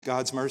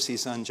God's mercy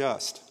is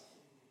unjust.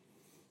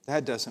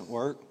 That doesn't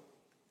work.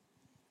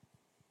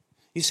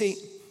 You see,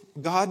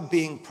 God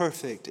being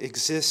perfect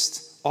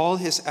exists, all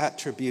his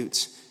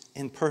attributes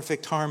in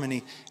perfect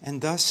harmony,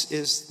 and thus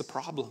is the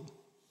problem.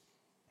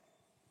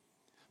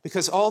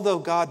 Because although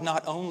God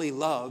not only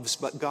loves,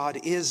 but God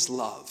is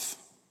love.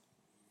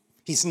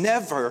 He's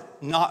never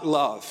not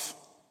love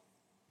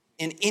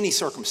in any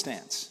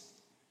circumstance.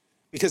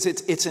 Because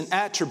it's an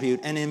attribute,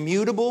 an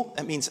immutable,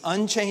 that means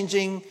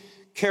unchanging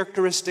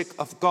characteristic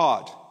of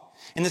God.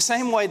 In the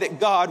same way that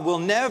God will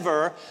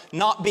never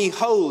not be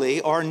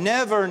holy or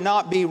never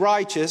not be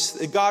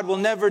righteous, God will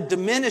never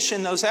diminish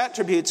in those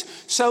attributes,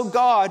 so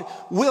God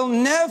will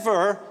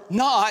never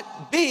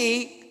not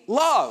be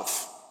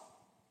love.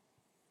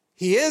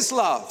 He is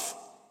love.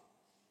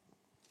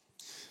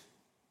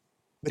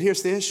 But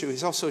here's the issue.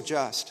 He's also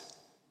just.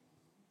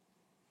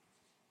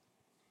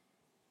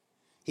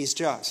 He's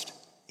just.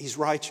 He's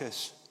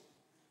righteous.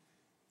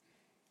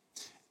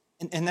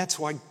 And that's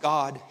why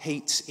God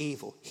hates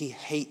evil. He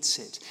hates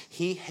it.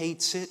 He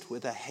hates it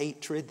with a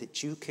hatred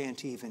that you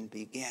can't even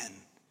begin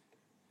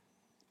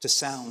to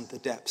sound the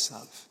depths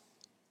of.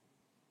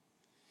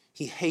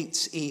 He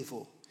hates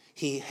evil.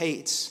 He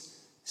hates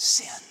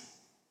sin.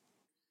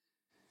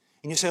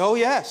 And you say, oh,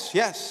 yes.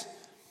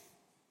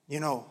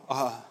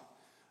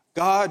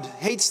 God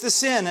hates the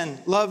sin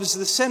and loves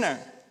the sinner.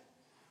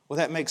 Well,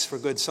 that makes for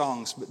good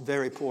songs, but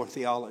very poor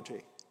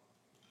theology.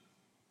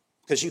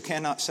 Because you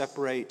cannot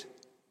separate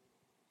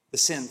the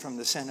sin from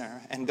the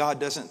sinner. And God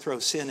doesn't throw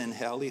sin in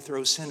hell. He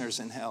throws sinners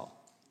in hell.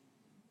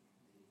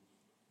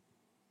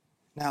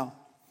 Now,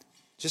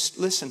 just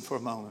listen for a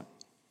moment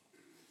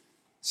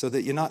so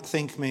that you not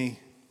think me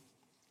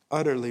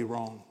utterly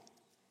wrong.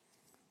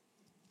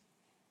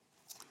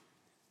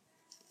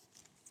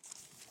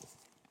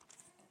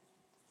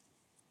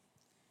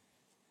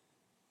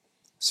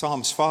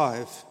 Psalms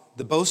 5,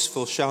 the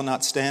boastful shall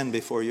not stand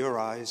before your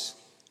eyes.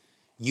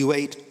 You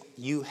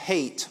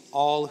hate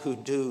all who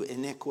do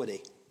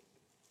iniquity.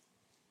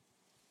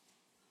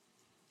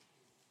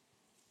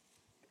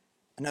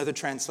 Another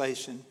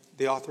translation,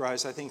 the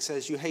authorized, I think,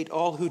 says, you hate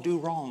all who do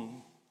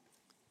wrong.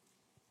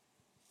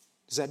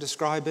 Does that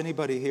describe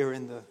anybody here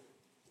in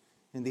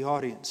the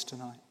audience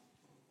tonight?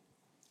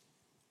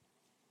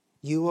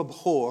 You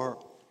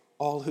abhor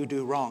all who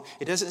do wrong.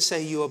 It doesn't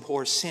say you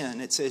abhor sin.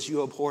 It says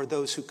you abhor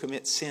those who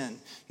commit sin.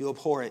 You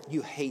abhor it.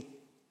 You hate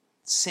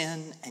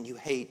sin and you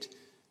hate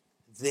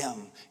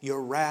them.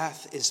 Your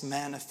wrath is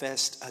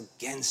manifest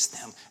against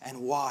them.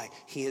 And why?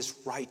 He is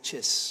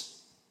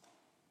righteous.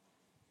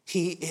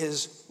 He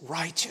is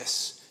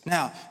righteous.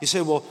 Now, you say,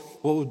 well,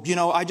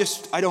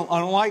 I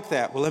don't like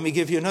that. Well, let me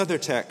give you another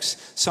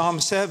text. Psalm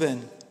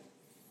 7.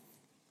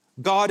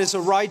 God is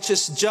a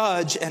righteous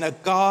judge and a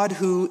God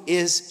who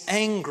is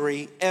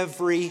angry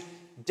every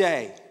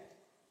day.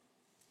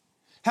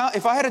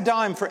 If I had a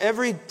dime for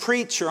every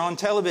preacher on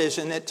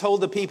television that told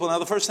the people, now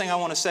the first thing I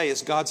want to say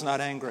is God's not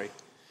angry.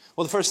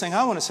 Well, the first thing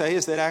I want to say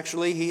is that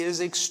actually he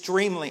is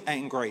extremely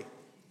angry.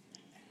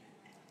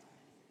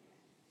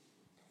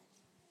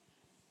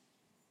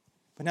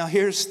 But now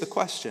here's the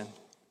question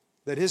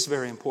that is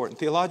very important,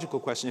 theological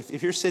question.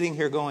 If you're sitting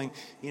here going,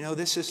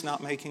 this is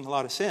not making a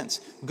lot of sense.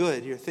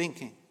 Good, you're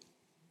thinking.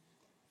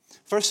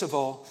 First of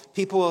all,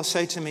 people will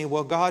say to me,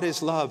 well, God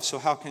is love, so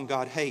how can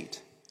God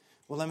hate?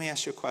 Well, let me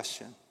ask you a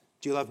question.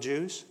 Do you love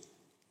Jews?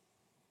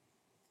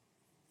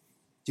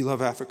 Do you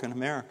love African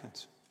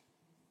Americans?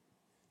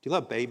 Do you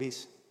love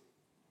babies?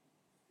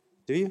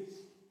 Do you?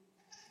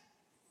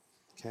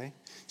 Okay.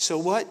 So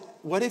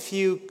what if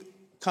you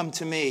come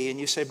to me and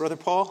you say, Brother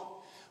Paul,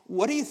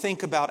 what do you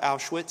think about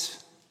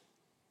Auschwitz?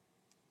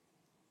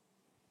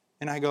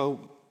 And I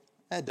go,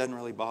 that doesn't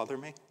really bother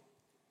me.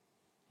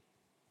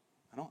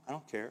 I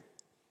don't care.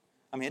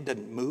 I mean, it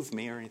doesn't move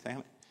me or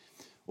anything.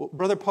 Well,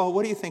 Brother Paul,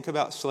 what do you think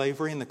about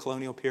slavery in the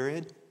colonial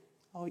period?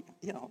 Oh,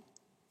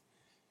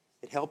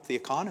 it helped the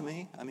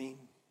economy. I mean,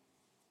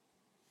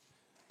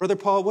 Brother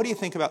Paul, what do you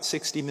think about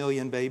 60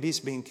 million babies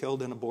being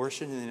killed in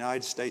abortion in the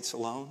United States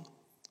alone?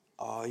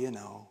 Oh,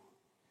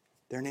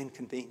 they're an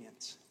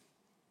inconvenience.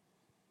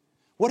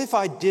 What if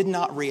I did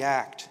not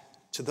react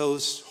to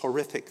those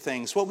horrific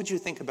things? What would you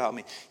think about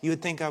me? You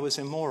would think I was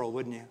immoral,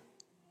 wouldn't you?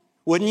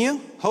 Wouldn't you?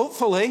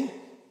 Hopefully.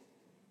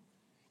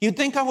 You'd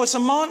think I was a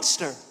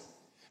monster.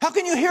 How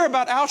can you hear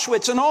about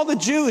Auschwitz and all the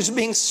Jews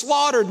being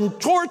slaughtered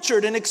and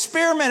tortured and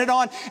experimented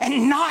on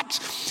and not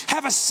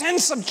have a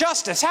sense of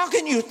justice? How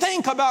can you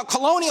think about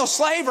colonial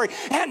slavery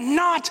and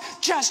not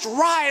just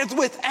writhe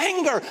with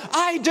anger?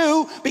 I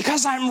do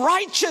because I'm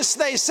righteous,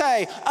 they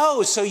say.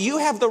 Oh, so you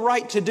have the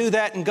right to do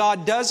that and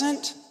God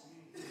doesn't?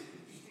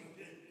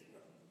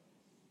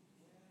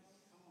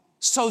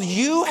 So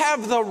you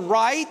have the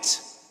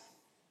right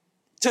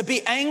to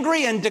be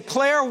angry and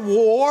declare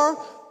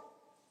war?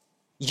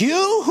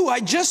 You, who I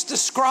just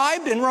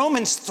described in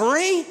Romans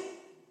 3,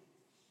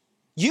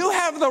 you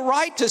have the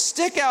right to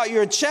stick out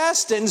your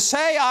chest and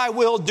say, I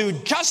will do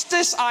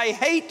justice. I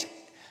hate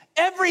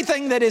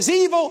everything that is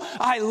evil.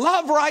 I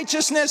love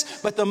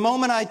righteousness. But the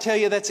moment I tell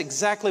you that's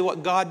exactly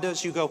what God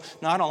does, you go,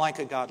 no, I don't like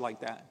a God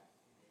like that.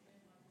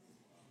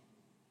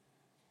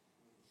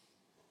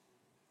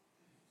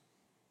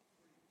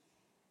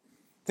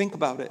 Think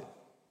about it.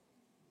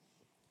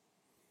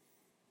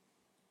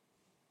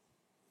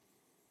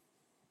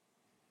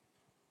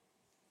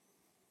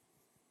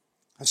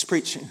 I was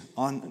preaching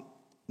on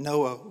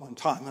Noah one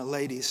time. A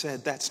lady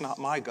said, that's not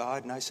my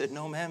God. And I said,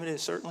 no, ma'am, it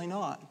is certainly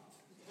not.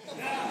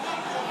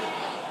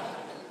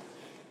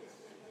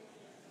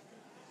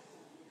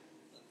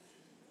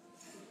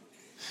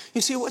 You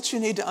see, what you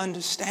need to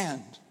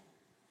understand,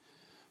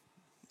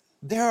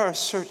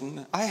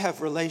 I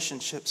have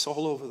relationships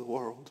all over the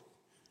world.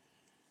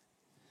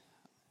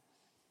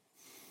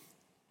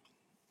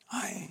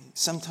 I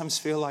sometimes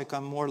feel like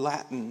I'm more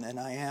Latin than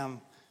I am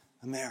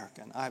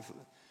American.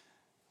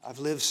 I've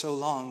lived so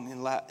long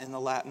in the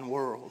Latin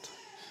world.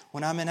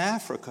 When I'm in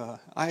Africa,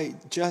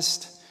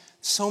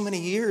 so many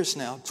years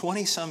now,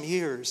 20-some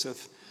years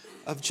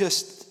of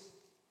just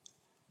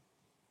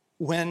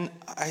when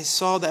I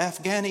saw the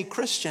Afghani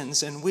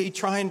Christians and we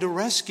trying to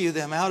rescue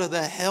them out of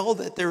the hell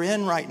that they're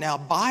in right now,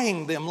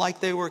 buying them like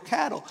they were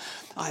cattle.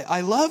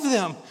 I love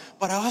them,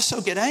 but I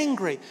also get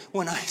angry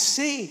when I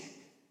see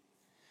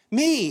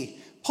me,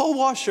 pole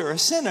washer, a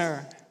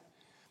sinner.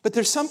 But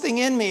there's something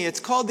in me, it's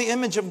called the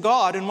image of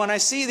God. And when I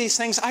see these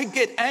things, I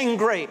get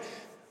angry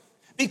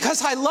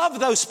because I love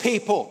those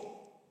people.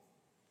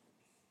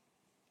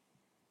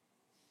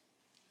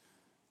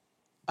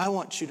 I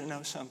want you to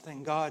know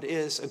something. God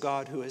is a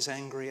God who is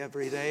angry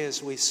every day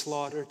as we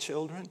slaughter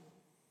children,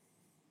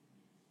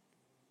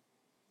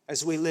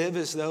 as we live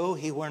as though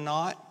He were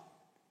not,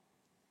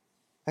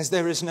 as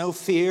there is no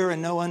fear and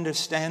no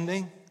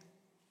understanding.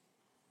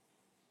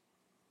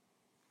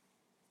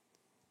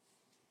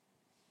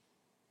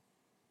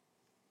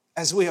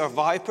 As we are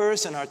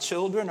vipers and our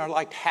children are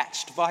like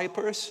hatched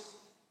vipers.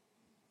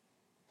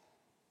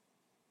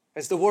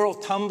 As the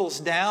world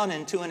tumbles down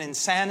into an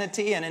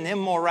insanity and an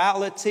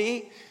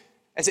immorality,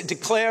 as it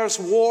declares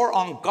war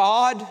on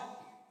God,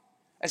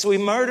 as we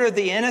murder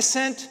the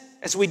innocent,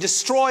 as we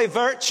destroy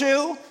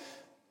virtue,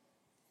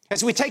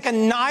 as we take a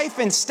knife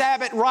and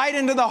stab it right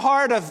into the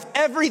heart of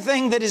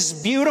everything that is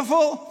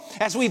beautiful,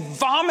 as we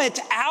vomit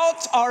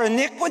out our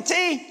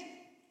iniquity.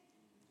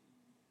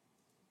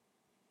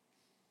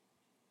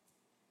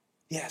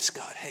 Yes,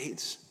 God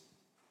hates.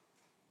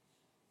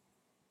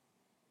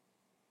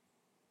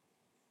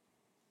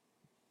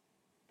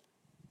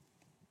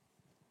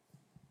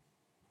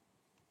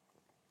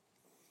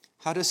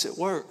 How does it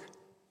work?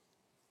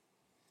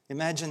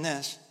 Imagine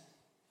this.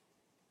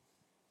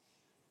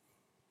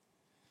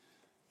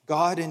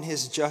 God in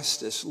His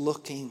justice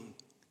looking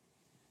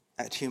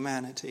at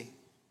humanity.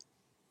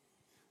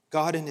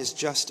 God in His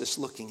justice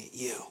looking at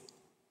you.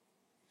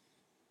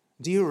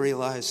 Do you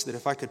realize that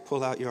if I could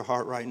pull out your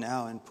heart right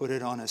now and put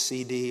it on a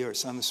CD or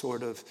some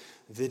sort of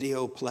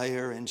video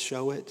player and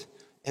show it,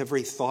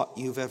 every thought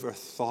you've ever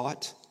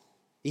thought,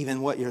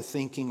 even what you're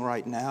thinking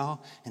right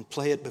now, and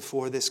play it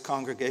before this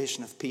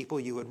congregation of people,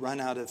 you would run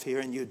out of here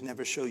and you'd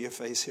never show your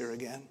face here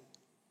again?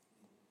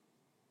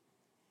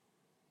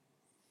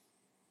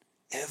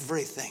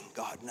 Everything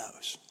God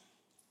knows.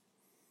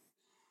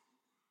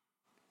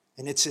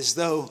 And it's as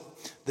though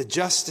the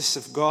justice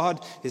of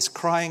God is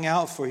crying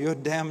out for your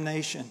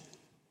damnation.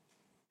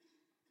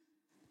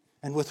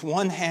 And with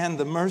one hand,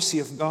 the mercy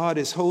of God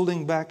is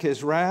holding back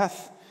His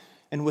wrath.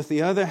 And with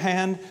the other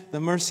hand,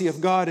 the mercy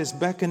of God is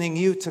beckoning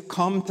you to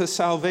come to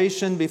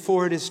salvation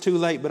before it is too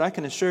late. But I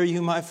can assure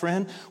you, my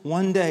friend,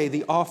 one day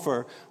the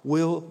offer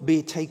will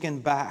be taken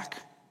back.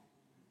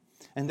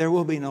 And there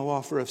will be no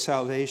offer of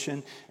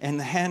salvation. And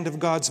the hand of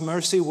God's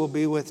mercy will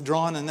be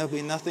withdrawn. And there'll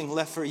be nothing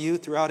left for you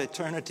throughout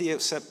eternity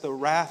except the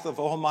wrath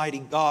of Almighty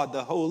God,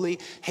 the holy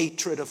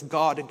hatred of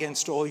God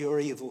against all your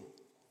evil.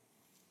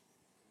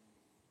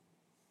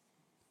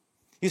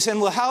 You said,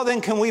 well, how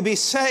then can we be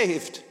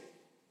saved?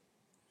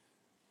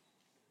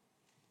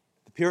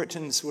 The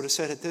Puritans would have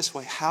said it this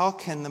way: how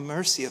can the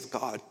mercy of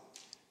God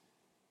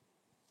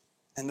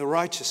and the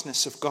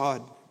righteousness of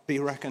God be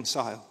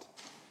reconciled?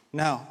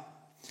 Now,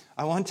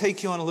 I want to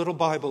take you on a little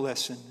Bible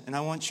lesson, and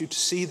I want you to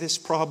see this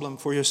problem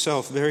for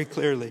yourself very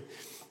clearly.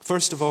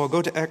 First of all,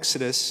 go to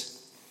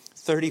Exodus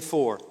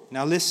 34.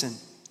 Now listen.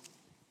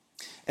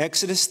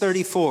 Exodus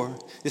 34.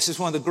 This is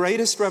one of the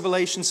greatest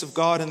revelations of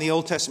God in the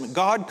Old Testament.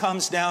 God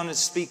comes down and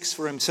speaks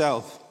for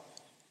Himself.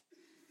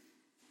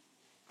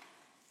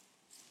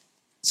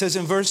 It says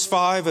in verse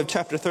 5 of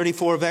chapter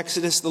 34 of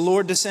Exodus, the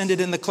Lord descended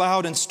in the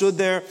cloud and stood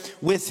there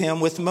with him,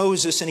 with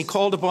Moses, and he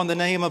called upon the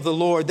name of the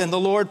Lord. Then the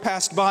Lord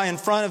passed by in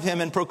front of him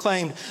and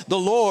proclaimed, the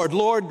Lord,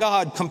 Lord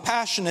God,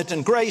 compassionate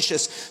and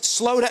gracious,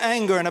 slow to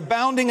anger and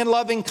abounding in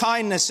loving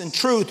kindness and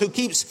truth, who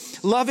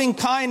keeps loving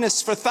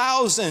kindness for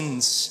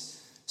thousands.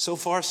 So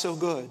far, so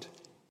good.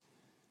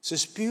 This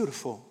is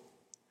beautiful.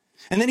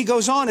 And then he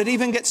goes on, it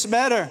even gets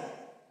better.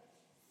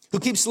 who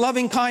keeps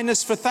loving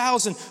kindness for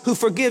thousands, who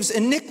forgives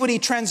iniquity,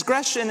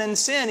 transgression, and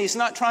sin. He's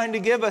not trying to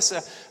give us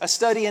a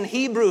study in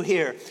Hebrew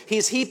here.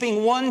 He's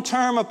heaping one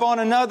term upon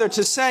another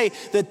to say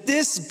that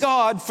this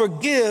God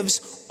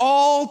forgives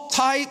all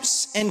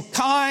types and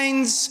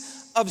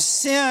kinds of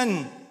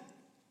sin.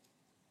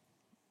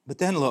 But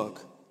then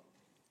look,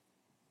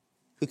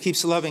 who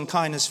keeps loving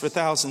kindness for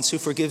thousands, who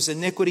forgives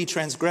iniquity,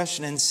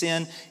 transgression, and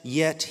sin,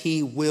 yet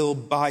he will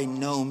by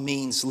no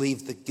means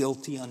leave the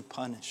guilty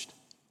unpunished.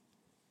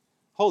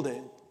 Hold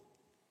it.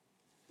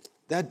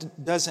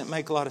 That doesn't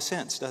make a lot of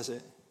sense, does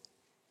it?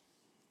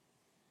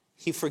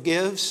 He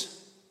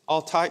forgives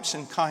all types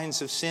and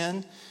kinds of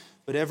sin,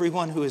 but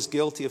everyone who is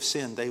guilty of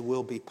sin, they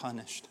will be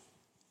punished.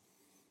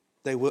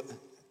 They will.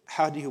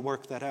 How do you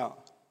work that out?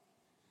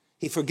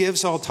 He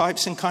forgives all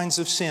types and kinds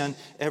of sin.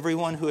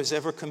 Everyone who has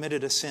ever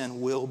committed a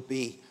sin will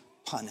be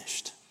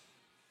punished.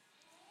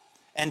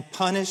 And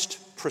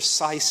punished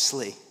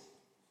precisely,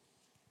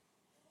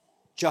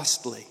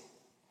 justly.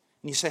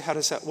 And you say, how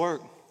does that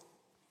work?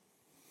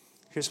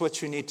 Here's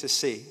what you need to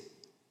see.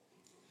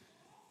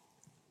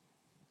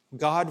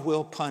 God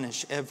will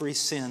punish every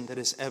sin that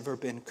has ever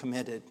been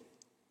committed.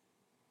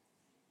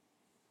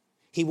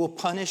 He will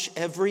punish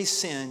every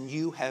sin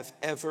you have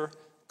ever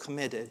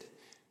committed.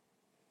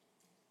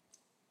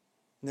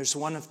 And there's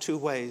one of two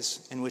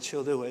ways in which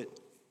he'll do it.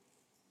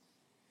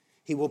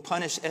 He will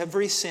punish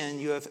every sin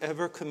you have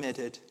ever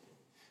committed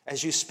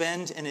as you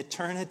spend an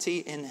eternity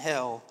in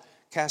hell,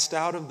 cast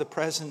out of the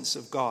presence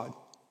of God,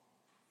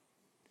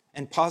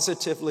 and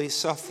positively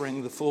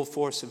suffering the full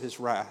force of his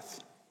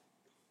wrath.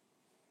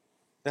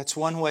 That's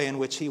one way in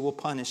which he will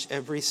punish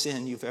every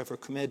sin you've ever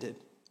committed.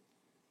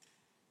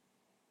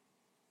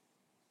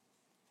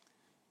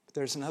 But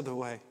there's another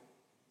way.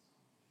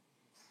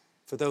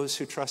 For those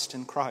who trust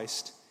in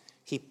Christ,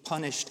 he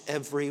punished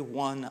every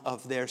one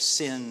of their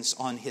sins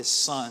on his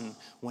Son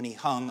when he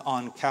hung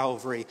on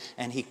Calvary,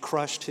 and he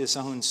crushed his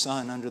own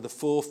Son under the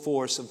full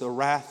force of the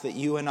wrath that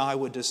you and I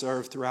would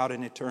deserve throughout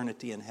an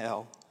eternity in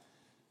hell.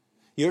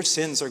 Your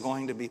sins are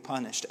going to be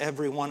punished,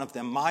 every one of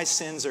them. My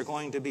sins are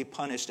going to be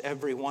punished,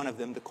 every one of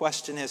them. The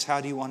question is, how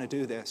do you want to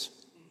do this?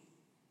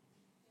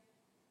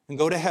 And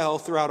go to hell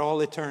throughout all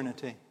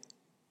eternity?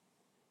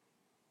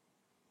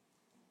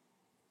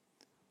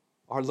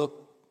 Or look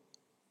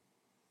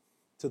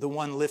to the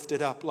one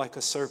lifted up like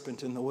a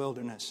serpent in the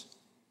wilderness,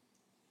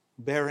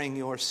 bearing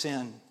your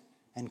sin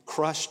and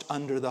crushed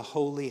under the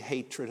holy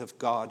hatred of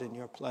God in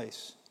your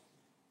place?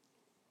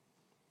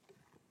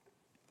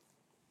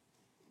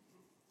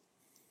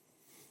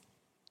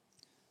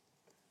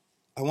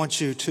 I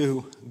want you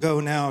to go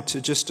now to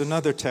just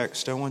another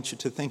text. I want you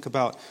to think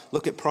about,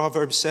 look at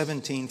Proverbs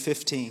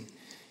 17:15.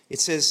 It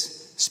says,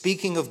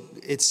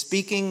 it's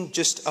speaking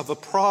just of a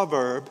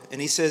proverb, and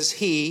he says,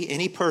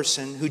 any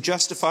person who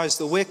justifies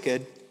the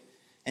wicked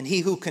and he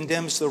who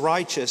condemns the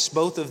righteous,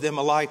 both of them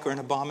alike are an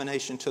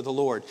abomination to the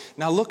Lord.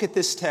 Now look at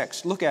this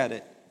text. Look at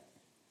it.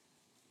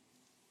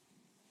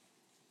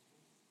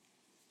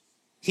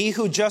 He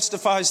who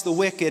justifies the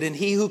wicked and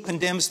he who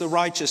condemns the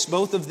righteous,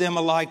 both of them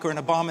alike are an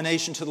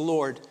abomination to the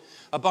Lord.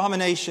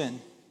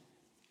 Abomination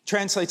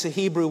translates a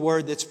Hebrew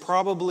word that's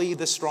probably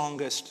the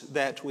strongest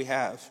that we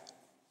have.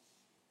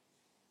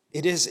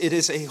 It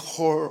is a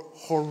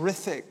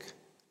horrific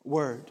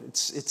word.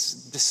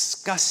 It's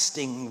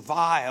disgusting,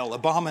 vile,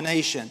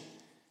 abomination.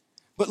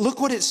 But look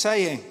what it's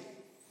saying.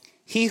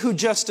 He who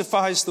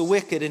justifies the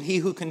wicked and he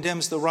who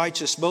condemns the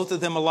righteous, both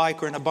of them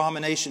alike are an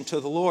abomination to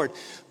the Lord.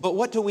 But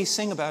what do we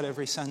sing about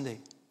every Sunday?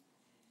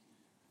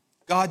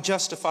 God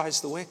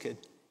justifies the wicked.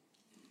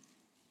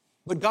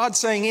 But God's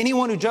saying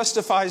anyone who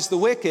justifies the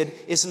wicked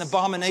is an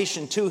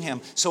abomination to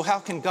him. So how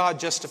can God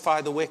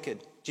justify the wicked?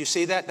 Do you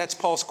see that? That's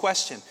Paul's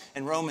question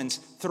in Romans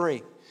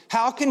 3.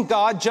 How can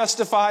God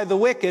justify the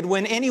wicked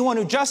when anyone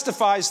who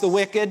justifies the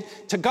wicked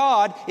to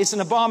God is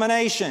an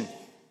abomination?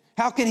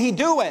 How can he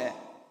do it?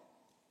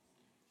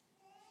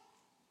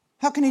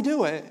 How can he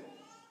do it?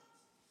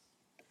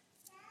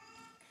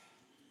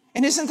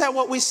 And isn't that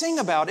what we sing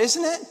about,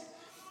 isn't it?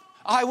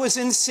 I was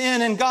in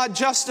sin and God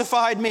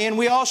justified me, and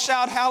we all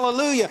shout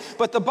hallelujah.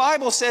 But the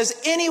Bible says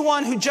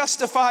anyone who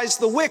justifies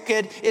the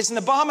wicked is an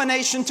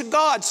abomination to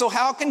God. So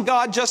how can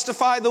God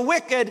justify the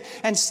wicked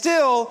and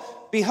still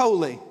be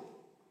holy?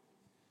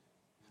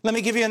 Let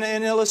me give you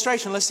an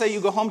illustration. Let's say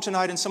you go home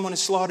tonight and someone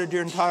has slaughtered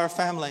your entire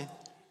family.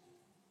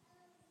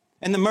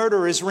 And the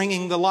murderer is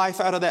wringing the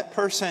life out of that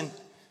person,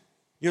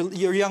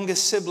 your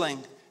youngest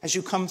sibling, as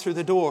you come through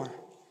the door.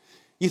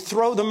 You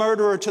throw the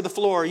murderer to the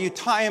floor. You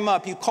tie him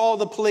up. You call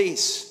the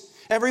police.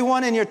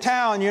 Everyone in your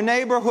town, your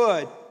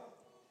neighborhood,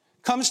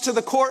 comes to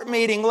the court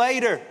meeting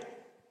later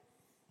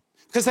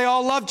because they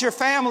all loved your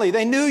family.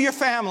 They knew your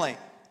family.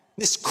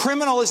 This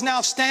criminal is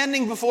now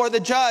standing before the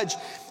judge.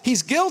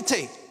 He's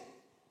guilty.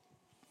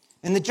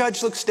 And the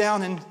judge looks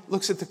down and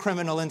looks at the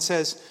criminal and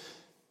says,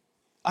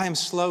 I am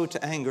slow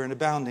to anger and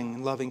abounding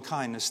in loving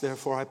kindness.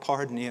 Therefore, I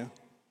pardon you.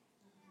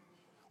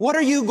 What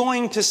are you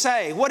going to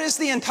say? What is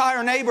the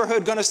entire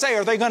neighborhood going to say?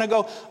 Are they going to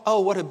go,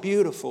 oh, what a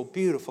beautiful,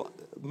 beautiful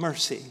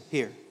mercy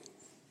here?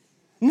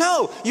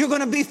 No, you're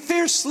going to be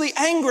fiercely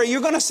angry.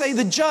 You're going to say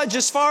the judge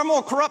is far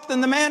more corrupt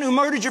than the man who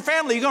murdered your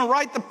family. You're going to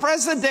write the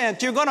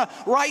president. You're going to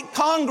write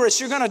Congress.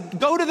 You're going to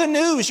go to the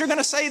news. You're going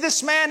to say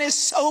this man is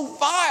so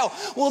vile.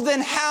 Well,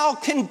 then how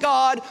can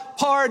God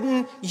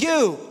pardon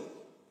you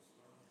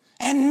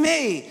and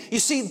me? You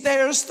see,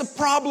 there's the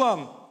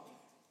problem.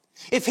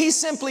 If he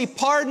simply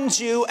pardons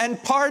you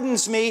and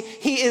pardons me,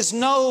 he is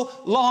no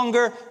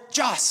longer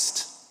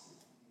just.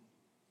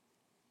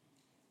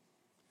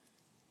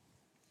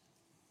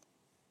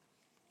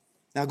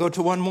 Now go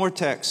to one more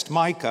text,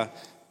 Micah,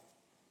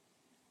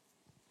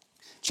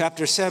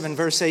 chapter 7,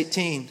 verse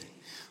 18.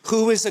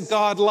 Who is a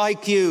God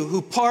like you,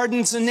 who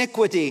pardons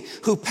iniquity,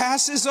 who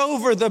passes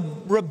over the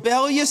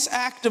rebellious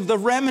act of the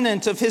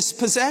remnant of his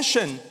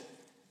possession?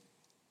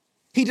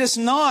 He does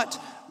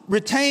not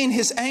retain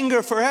his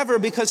anger forever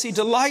because he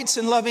delights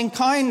in loving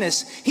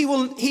kindness. He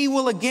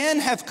will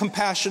again have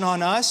compassion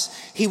on us.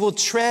 He will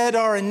tread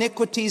our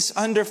iniquities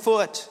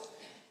underfoot.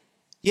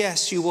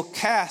 Yes, you will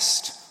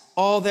cast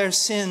all their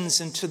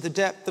sins into the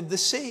depth of the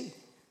sea.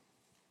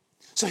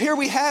 So here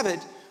we have it.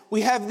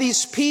 We have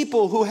these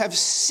people who have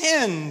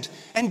sinned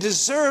and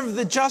deserve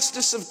the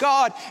justice of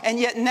God, and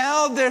yet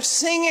now they're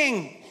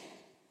singing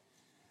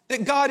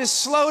that God is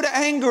slow to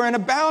anger and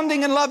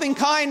abounding in loving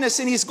kindness,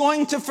 and he's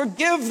going to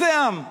forgive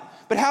them.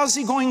 But how's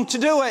he going to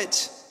do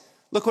it?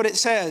 Look what it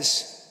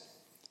says.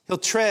 He'll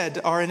tread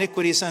our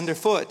iniquities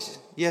underfoot.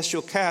 Yes,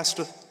 you'll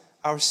cast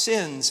our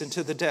sins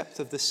into the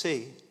depth of the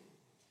sea.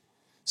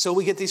 So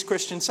we get these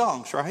Christian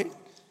songs, right?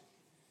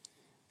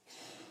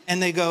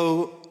 And they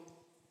go,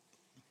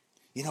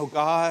 you know,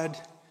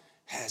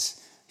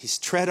 he's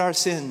tread our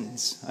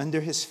sins under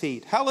his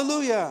feet.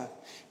 Hallelujah.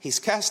 He's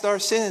cast our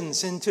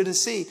sins into the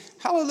sea.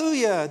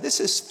 Hallelujah. This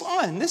is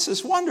fun. This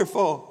is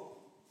wonderful.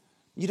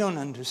 You don't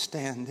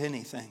understand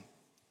anything.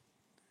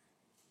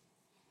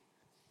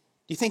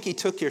 Do you think he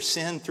took your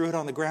sin, threw it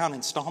on the ground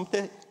and stomped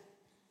it?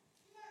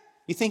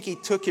 You think he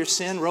took your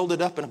sin, rolled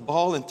it up in a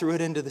ball and threw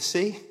it into the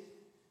sea?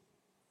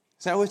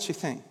 Is that what you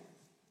think?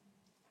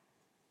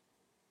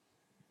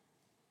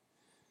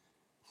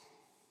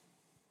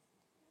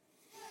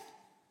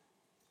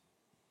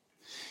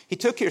 He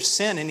took your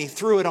sin and he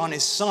threw it on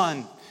his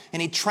son,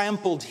 and he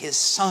trampled his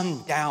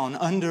son down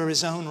under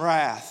his own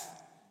wrath.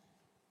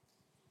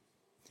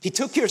 He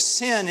took your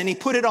sin and he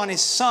put it on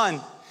his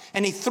son,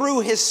 and he threw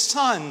his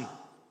son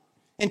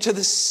into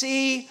the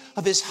sea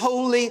of his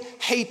holy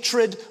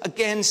hatred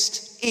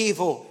against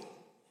evil.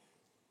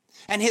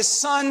 And his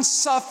son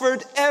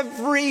suffered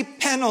every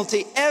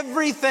penalty,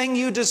 everything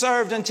you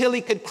deserved, until he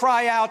could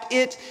cry out,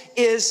 "It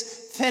is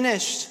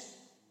finished."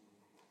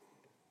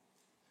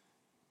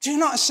 Do you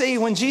not see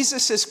when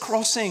Jesus is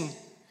crossing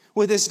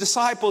with his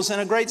disciples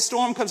and a great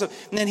storm comes up,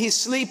 and then he's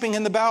sleeping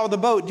in the bow of the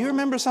boat? Do you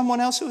remember someone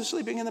else who was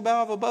sleeping in the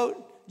bow of a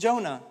boat?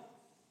 Jonah.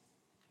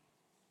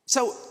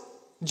 So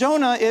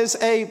Jonah is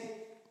a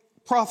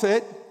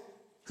prophet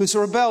who's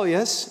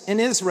rebellious in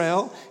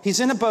Israel. He's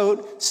in a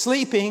boat,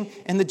 sleeping,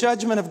 and the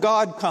judgment of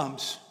God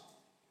comes.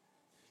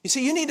 You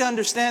see, you need to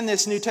understand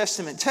this New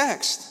Testament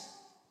text.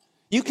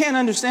 You can't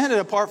understand it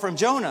apart from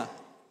Jonah.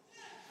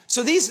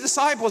 So these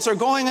disciples are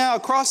going out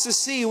across the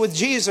sea with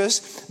Jesus.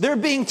 They're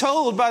being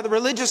told by the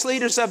religious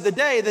leaders of the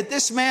day that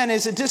this man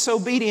is a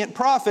disobedient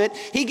prophet.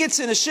 He gets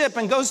in a ship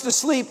and goes to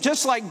sleep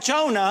just like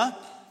Jonah.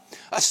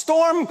 A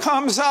storm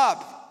comes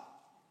up.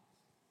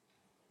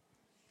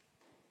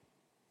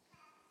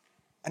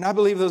 And I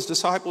believe those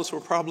disciples were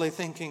probably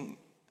thinking,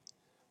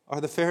 are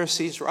the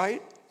Pharisees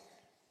right?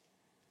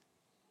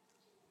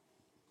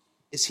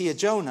 Is he a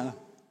Jonah?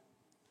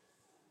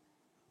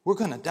 We're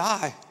going to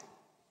die.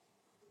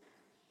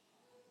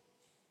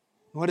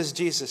 What does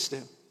Jesus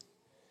do?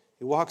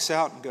 He walks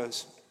out and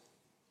goes,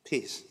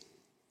 peace.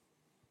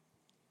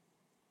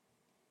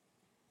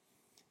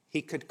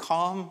 He could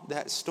calm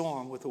that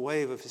storm with a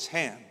wave of his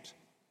hand,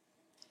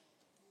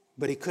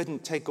 but he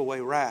couldn't take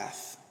away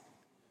wrath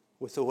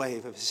with the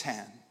wave of his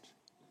hand.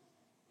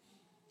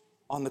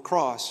 On the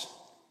cross,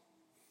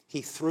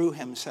 he threw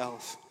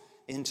himself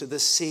into the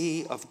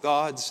sea of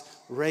God's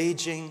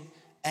raging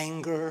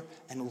anger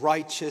and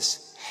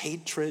righteous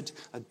hatred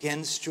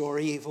against your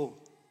evil,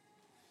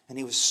 and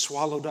he was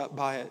swallowed up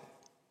by it.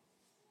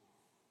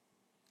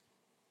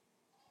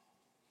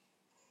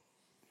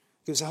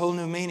 Gives a whole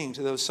new meaning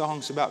to those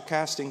songs about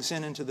casting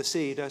sin into the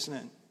sea, doesn't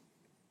it?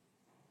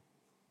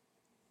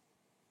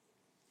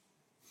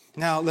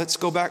 Now, let's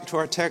go back to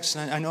our text.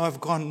 And I know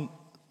I've gone,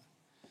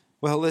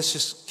 well, let's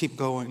just keep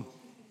going.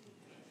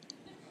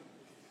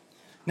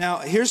 Now,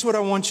 here's what I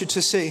want you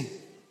to see.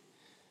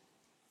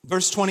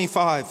 Verse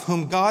 25,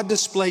 whom God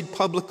displayed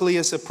publicly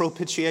as a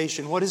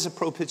propitiation. What is a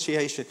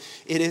propitiation?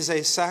 It is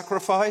a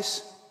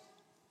sacrifice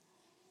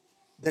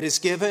that is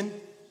given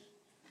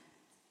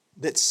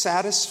that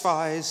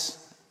satisfies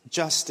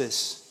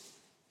justice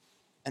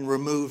and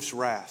removes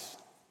wrath.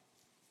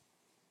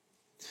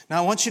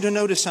 Now I want you to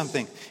notice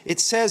something. It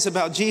says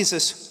about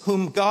Jesus,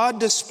 whom God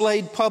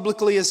displayed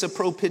publicly as a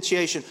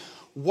propitiation.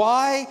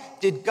 Why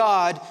did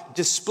God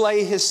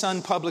display his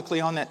son publicly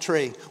on that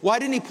tree? Why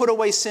didn't he put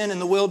away sin in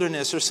the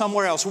wilderness or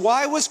somewhere else?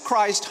 Why was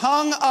Christ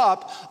hung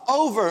up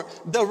over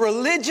the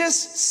religious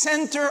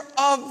center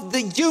of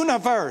the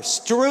universe,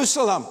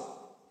 Jerusalem?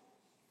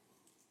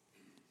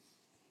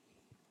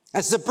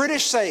 As the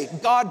British say,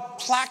 God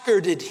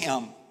placarded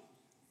him,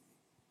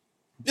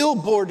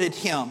 billboarded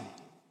him,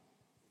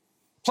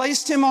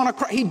 placed him on a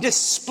cross. He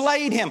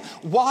displayed him.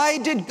 Why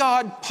did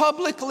God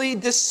publicly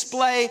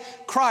display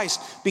Christ?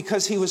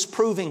 Because he was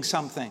proving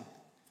something.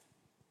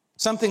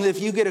 Something that if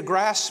you get a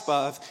grasp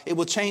of, it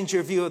will change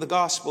your view of the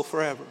gospel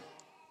forever.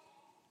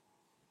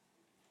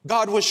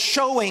 God was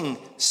showing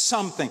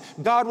something.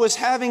 God was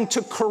having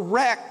to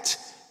correct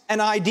an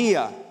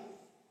idea.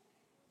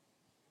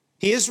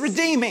 He is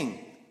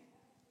redeeming,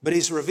 but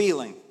he's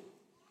revealing.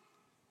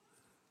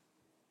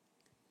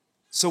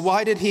 So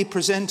why did he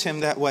present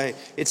him that way?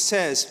 It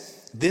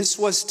says, this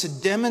was to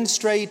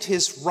demonstrate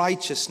his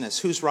righteousness.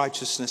 Whose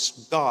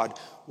righteousness? God.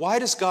 Why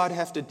does God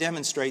have to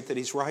demonstrate that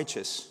he's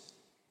righteous?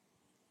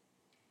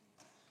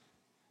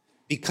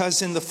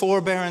 Because in the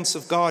forbearance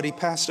of God, he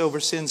passed over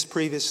sins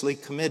previously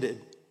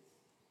committed.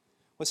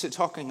 What's it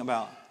talking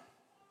about?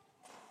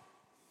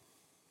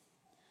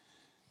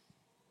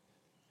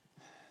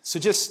 So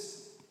just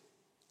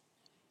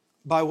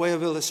by way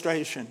of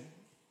illustration,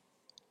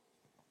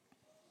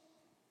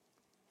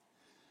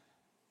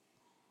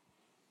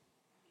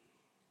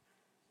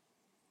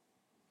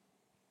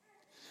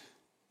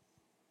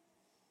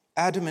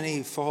 Adam and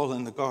Eve fall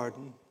in the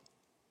garden.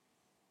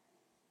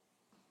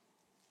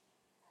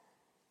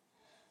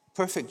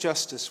 Perfect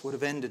justice would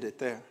have ended it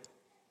there.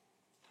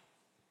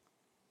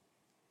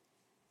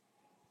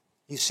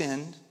 You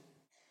sinned,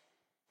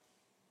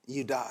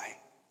 you die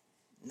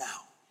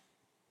now.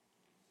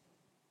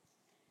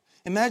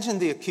 Imagine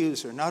the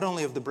accuser, not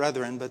only of the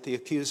brethren, but the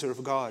accuser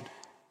of God.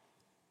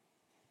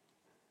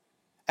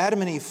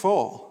 Adam and Eve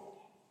fall.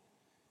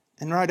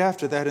 And right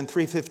after that, in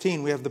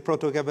 3:15, we have the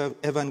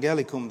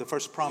proto-evangelicum, the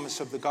first promise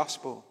of the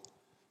gospel.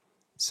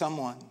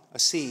 Someone, a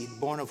seed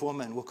born of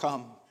woman, will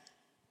come,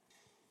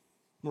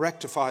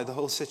 rectify the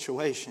whole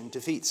situation,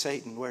 defeat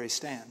Satan where he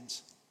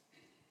stands.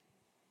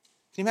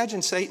 Can you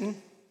imagine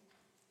Satan?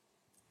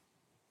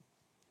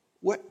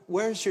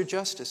 Where's your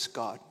justice,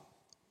 God?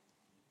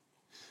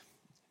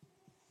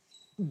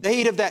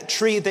 They eat of that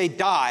tree, they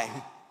die.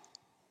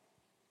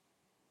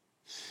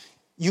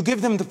 You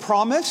give them the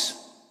promise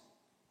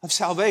of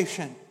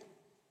salvation.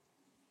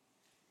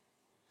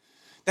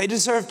 They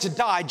deserve to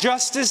die.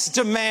 Justice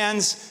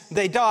demands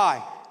they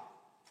die.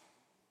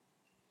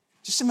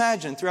 Just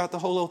imagine throughout the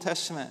whole Old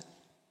Testament.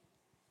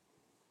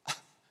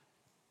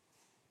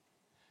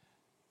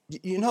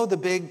 You know the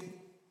big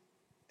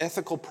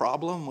ethical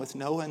problem with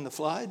Noah and the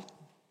flood?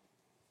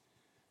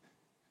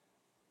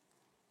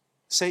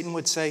 Satan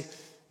would say,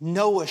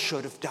 Noah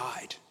should have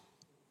died.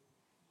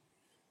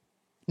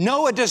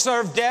 Noah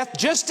deserved death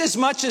just as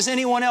much as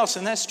anyone else,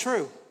 and that's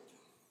true.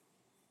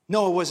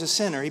 Noah was a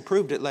sinner. He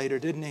proved it later,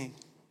 didn't he?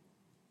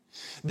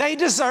 They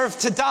deserve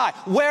to die.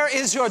 Where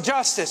is your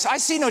justice? I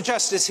see no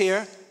justice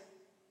here.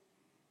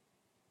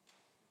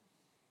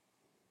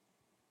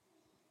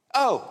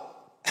 Oh,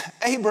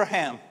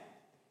 Abraham,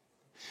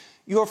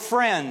 your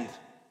friend.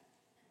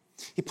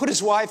 He put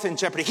his wife in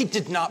jeopardy. He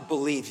did not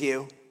believe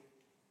you.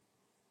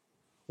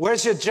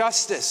 Where's your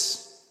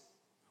justice?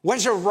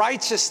 Where's your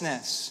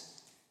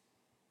righteousness?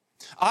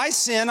 I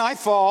sin, I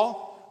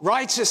fall.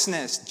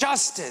 Righteousness,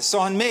 justice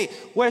on me.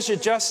 Where's your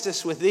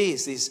justice with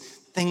these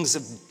things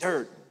of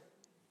dirt?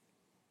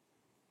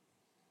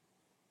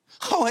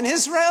 Oh, and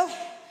Israel,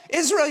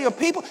 your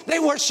people, they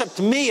worshiped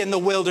me in the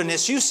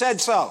wilderness. You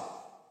said so.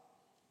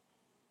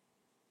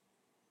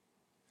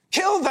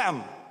 Kill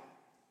them.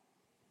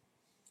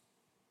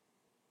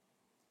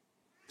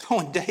 Oh,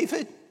 and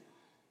David,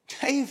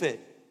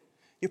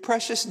 your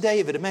precious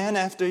David, a man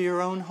after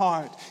your own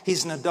heart.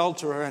 He's an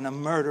adulterer and a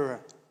murderer.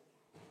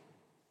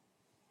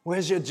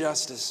 Where's your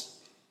justice?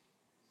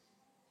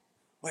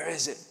 Where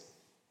is it?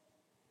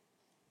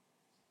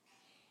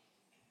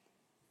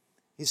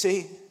 You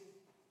see,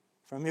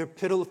 from your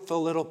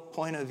pitiful little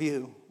point of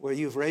view, where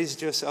you've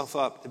raised yourself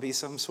up to be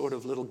some sort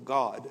of little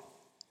God,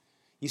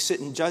 you sit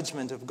in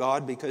judgment of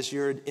God because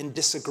you're in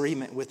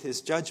disagreement with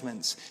his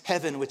judgments.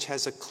 Heaven, which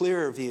has a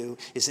clearer view,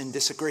 is in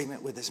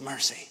disagreement with his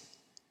mercy.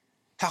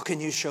 How can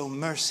you show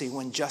mercy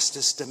when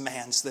justice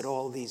demands that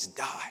all these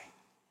die?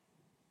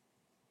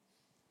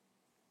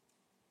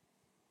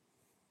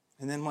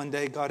 And then one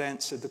day God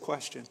answered the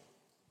question.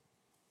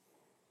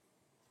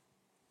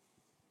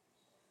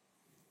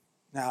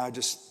 Now,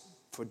 just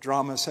for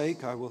drama's sake,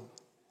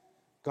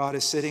 God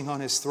is sitting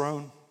on his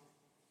throne.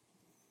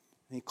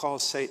 And he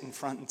calls Satan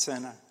front and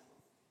center.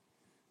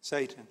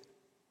 Satan,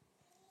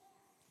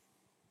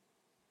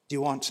 do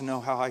you want to know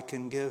how I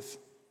can give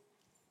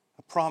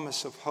a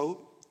promise of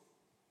hope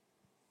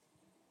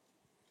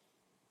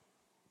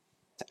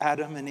to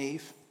Adam and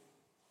Eve?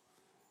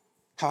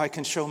 How I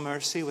can show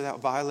mercy without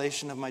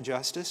violation of my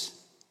justice?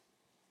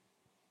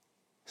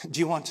 Do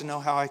you want to know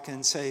how I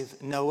can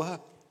save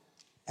Noah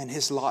and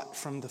his lot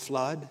from the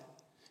flood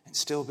and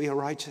still be a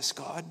righteous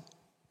God?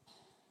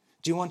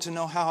 Do you want to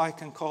know how I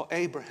can call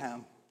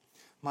Abraham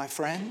my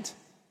friend?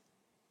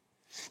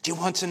 Do you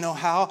want to know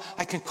how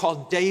I can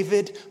call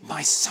David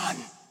my son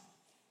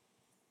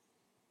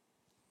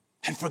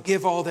and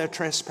forgive all their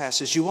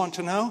trespasses? You want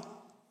to know?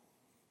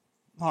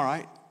 All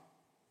right.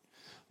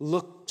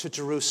 Look to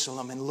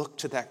Jerusalem and look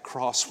to that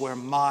cross where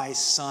my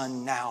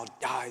son now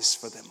dies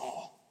for them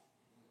all.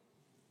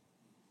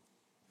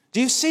 Do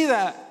you see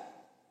that?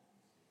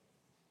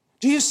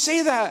 Do you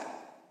see that?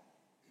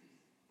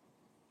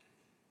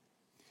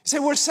 You say,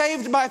 we're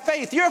saved by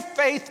faith. Your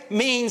faith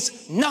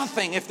means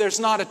nothing if there's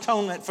not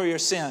atonement for your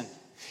sin.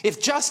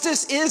 If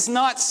justice is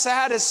not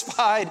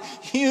satisfied,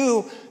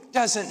 you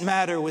doesn't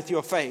matter with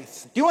your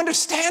faith. Do you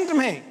understand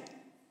me?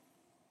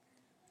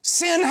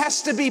 Sin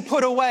has to be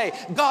put away.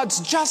 God's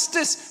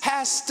justice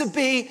has to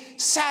be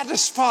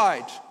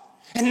satisfied.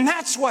 And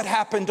that's what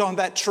happened on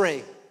that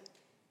tree.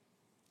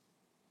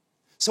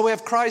 So we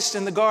have Christ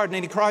in the garden,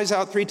 and he cries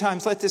out 3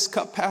 times, let this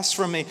cup pass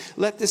from me.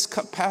 Let this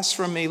cup pass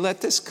from me. Let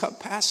this cup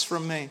pass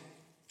from me.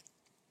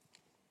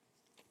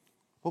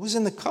 What was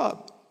in the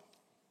cup?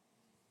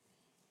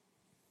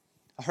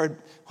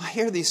 I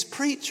hear these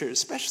preachers,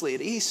 especially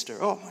at Easter.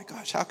 Oh my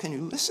gosh, how can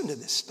you listen to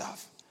this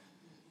stuff?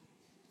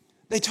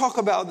 They talk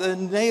about the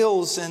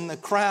nails and the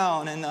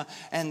crown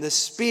and the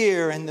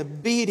spear and the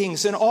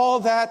beatings, and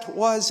all that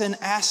was an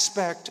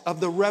aspect of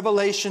the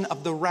revelation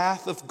of the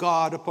wrath of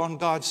God upon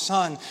God's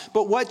Son.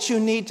 But what you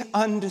need to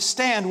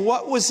understand,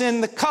 what was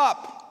in the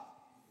cup?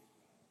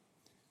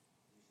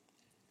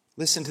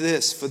 Listen to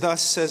this. For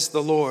thus says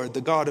the Lord, the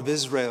God of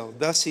Israel,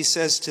 thus he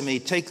says to me,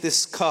 take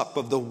this cup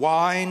of the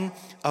wine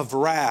of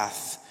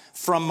wrath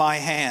from my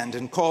hand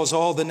and cause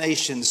all the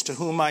nations to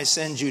whom I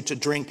send you to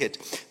drink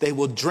it. They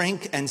will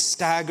drink and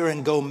stagger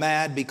and go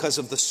mad because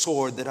of the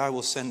sword that I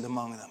will send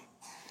among them.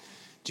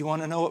 Do you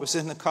want to know what was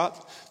in the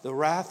cup? The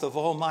wrath of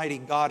Almighty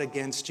God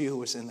against you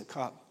was in the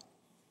cup.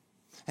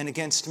 And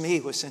against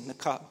me was in the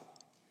cup.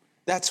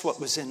 That's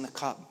what was in the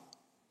cup.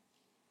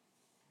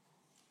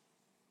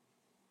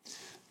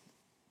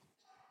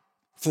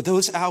 For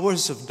those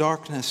hours of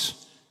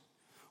darkness,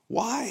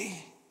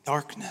 why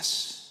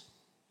darkness?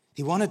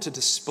 He wanted to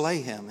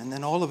display him, and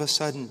then all of a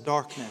sudden,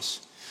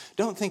 darkness.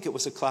 Don't think it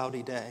was a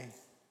cloudy day.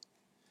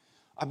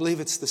 I believe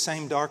it's the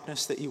same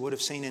darkness that you would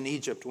have seen in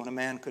Egypt when a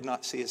man could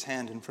not see his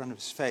hand in front of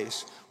his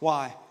face.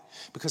 Why?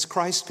 Because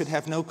Christ could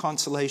have no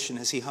consolation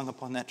as he hung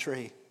upon that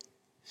tree.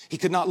 He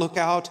could not look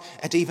out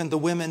at even the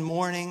women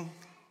mourning.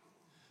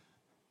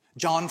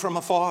 John from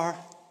afar.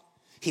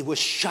 He was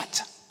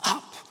shut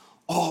up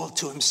all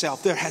to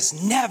himself. There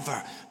has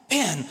never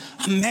been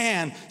a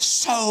man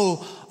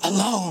so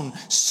alone,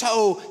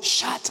 so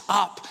shut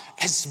up,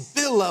 as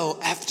billow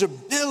after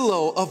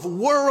billow of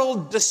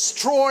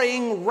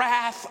world-destroying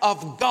wrath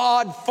of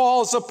God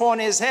falls upon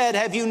his head.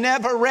 Have you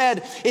never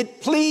read,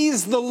 it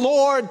pleased the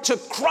Lord to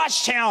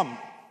crush him?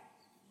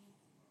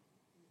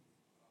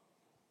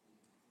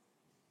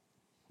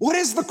 What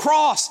is the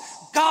cross?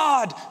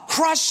 God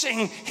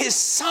crushing his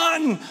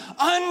Son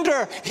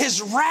under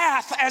his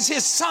wrath as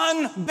his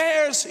Son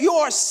bears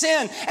your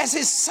sin, as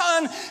his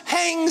Son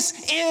hangs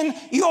in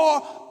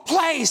your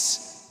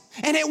place.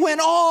 And it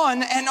went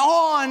on and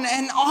on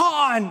and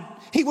on.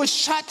 He was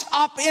shut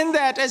up in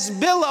that as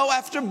billow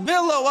after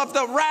billow of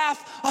the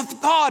wrath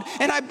of God.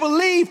 And I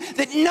believe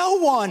that no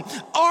one,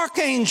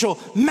 archangel,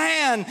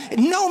 man,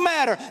 no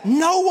matter,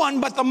 no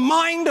one but the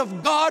mind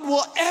of God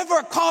will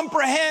ever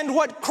comprehend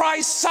what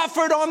Christ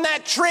suffered on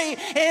that tree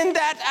in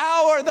that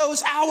hour,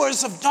 those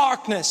hours of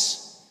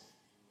darkness.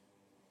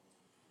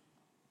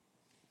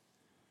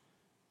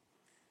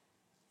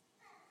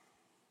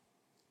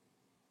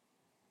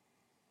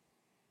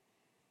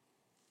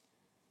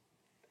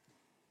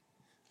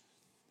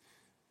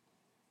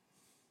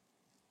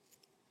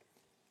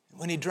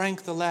 When he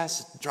drank the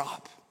last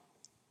drop,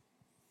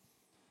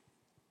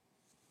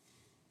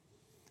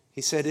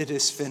 he said, it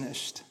is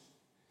finished.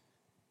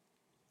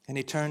 And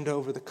he turned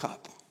over the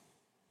cup.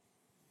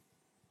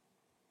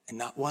 And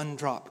not one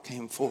drop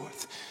came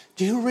forth.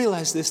 Do you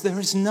realize this? There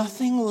is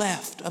nothing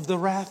left of the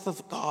wrath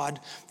of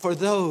God for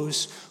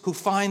those who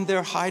find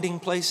their hiding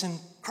place in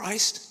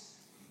Christ.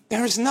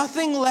 There is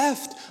nothing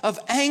left of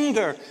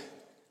anger.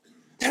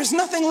 There's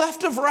nothing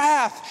left of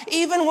wrath.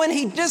 Even when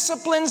he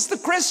disciplines the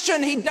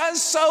Christian, he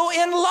does so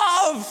in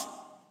love.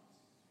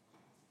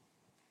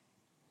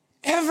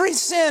 Every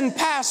sin,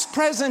 past,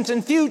 present,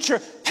 and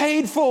future,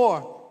 paid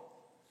for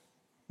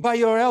by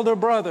your elder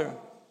brother,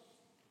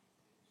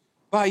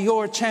 by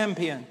your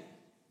champion,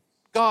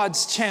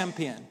 God's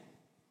champion.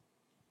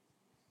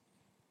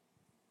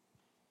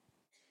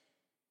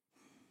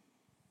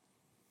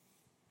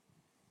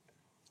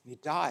 He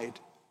died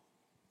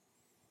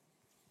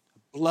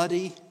a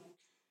bloody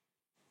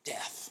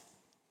death.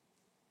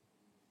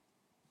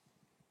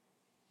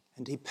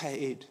 And he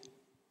paid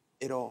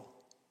it all.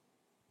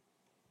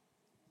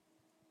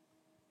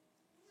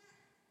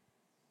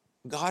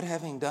 God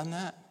having done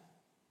that,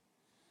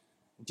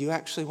 do you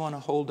actually want to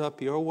hold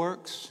up your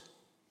works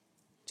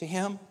to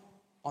him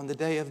on the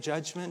day of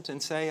judgment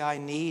and say, I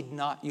need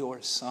not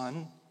your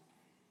son,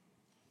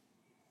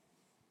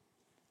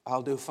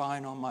 I'll do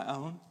fine on my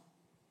own.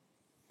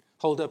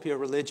 Hold up your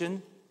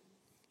religion,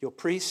 your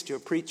priest, your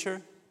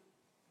preacher.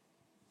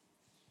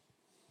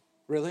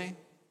 Really?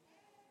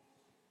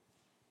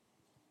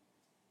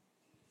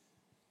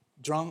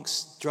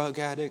 Drunks, drug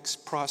addicts,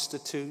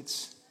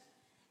 prostitutes,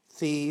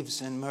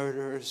 thieves, and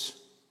murderers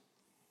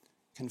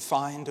can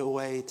find a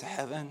way to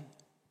heaven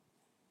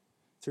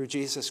through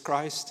Jesus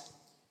Christ.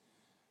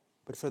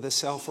 But for the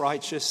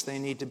self-righteous, they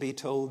need to be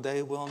told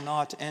they will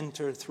not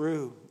enter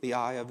through the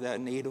eye of that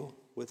needle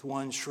with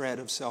one shred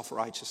of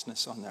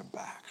self-righteousness on their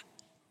back.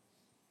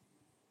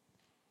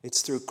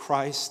 It's through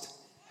Christ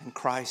and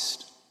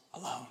Christ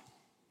alone.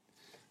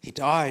 He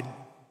died.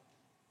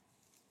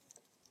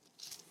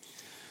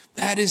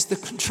 That is the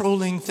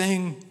controlling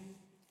thing.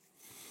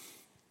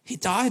 He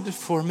died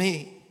for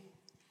me.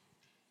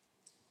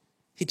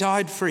 He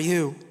died for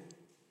you.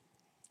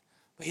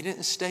 But he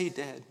didn't stay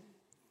dead.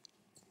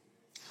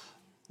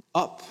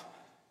 Up.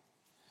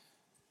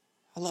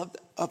 I love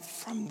that. Up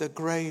from the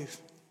grave,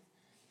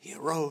 he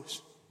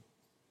arose.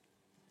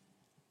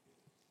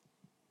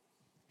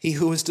 He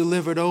who was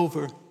delivered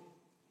over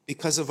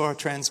because of our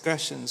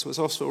transgressions was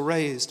also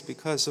raised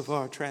because of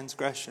our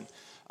transgression,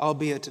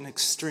 albeit an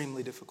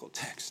extremely difficult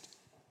text.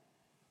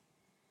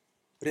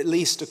 But at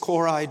least a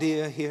core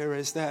idea here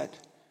is that,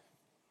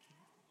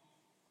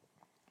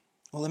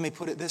 well, let me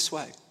put it this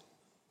way.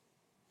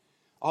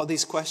 All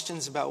these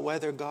questions about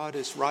whether God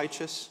is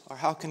righteous, or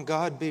how can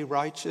God be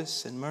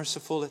righteous and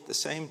merciful at the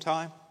same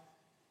time?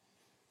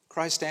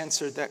 Christ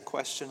answered that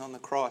question on the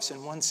cross.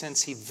 In one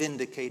sense, he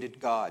vindicated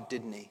God,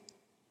 didn't he?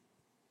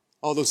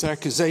 All those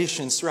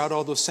accusations throughout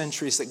all those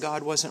centuries that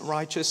God wasn't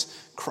righteous,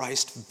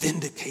 Christ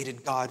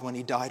vindicated God when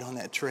he died on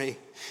that tree.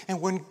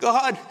 And when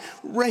God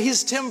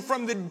raised him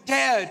from the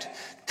dead,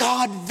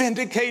 God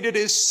vindicated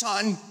his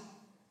Son.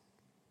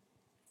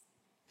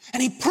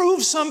 And he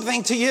proved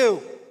something to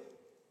you.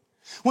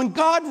 When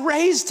God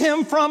raised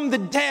him from the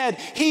dead,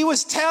 he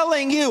was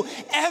telling you,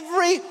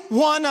 every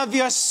one of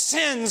your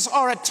sins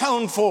are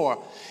atoned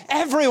for.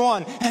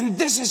 Everyone. And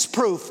this is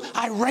proof.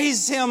 I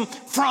raised him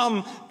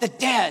from the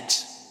dead.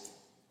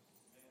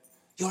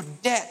 Your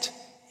debt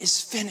is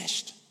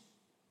finished.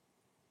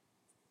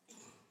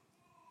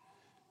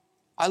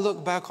 I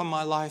look back on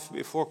my life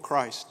before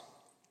Christ,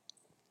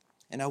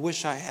 and I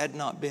wish I had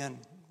not been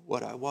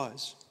what I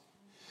was.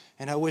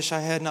 And I wish I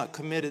had not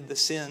committed the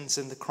sins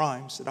and the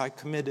crimes that I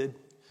committed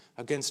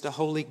against a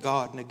holy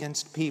God and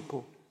against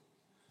people.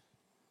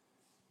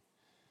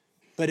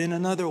 But in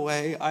another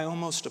way, I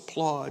almost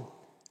applaud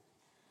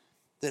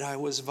that I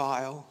was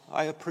vile.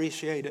 I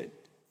appreciate it.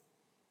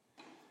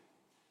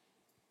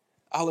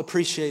 I'll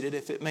appreciate it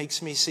if it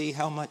makes me see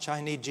how much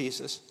I need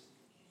Jesus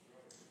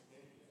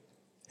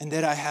and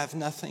that I have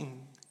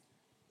nothing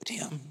but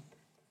him.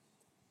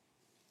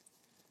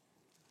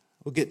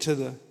 We'll get to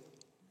the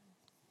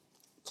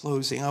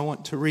closing. I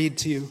want to read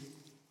to you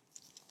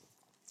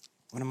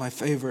one of my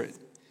favorite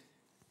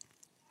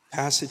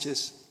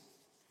passages.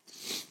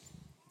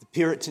 The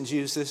Puritans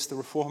used this, the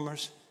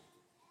Reformers.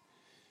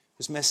 It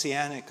was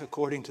messianic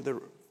according to the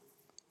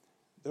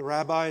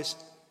rabbis.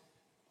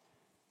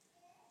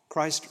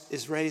 Christ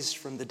is raised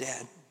from the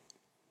dead.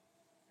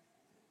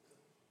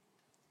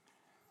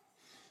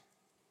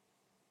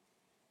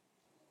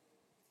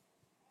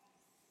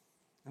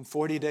 And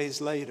 40 days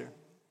later,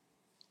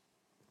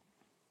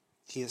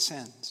 he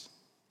ascends.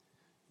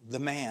 The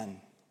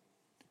man,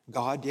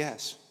 God,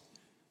 yes,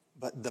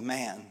 but the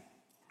man,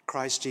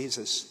 Christ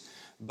Jesus,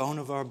 bone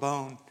of our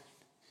bone,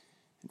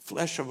 and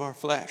flesh of our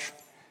flesh,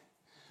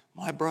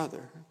 my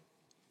brother,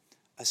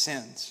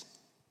 ascends.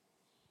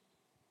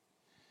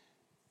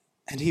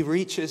 And he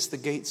reaches the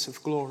gates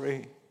of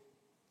glory,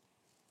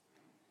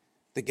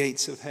 the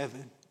gates of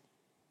heaven.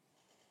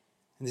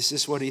 And this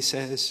is what he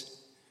says: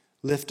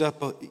 lift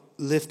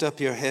up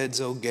your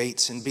heads, O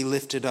gates, and be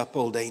lifted up,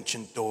 old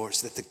ancient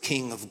doors, that the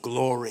King of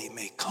glory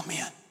may come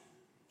in.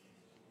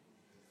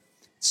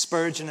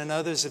 Spurgeon and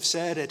others have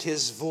said, at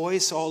his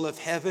voice, all of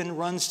heaven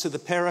runs to the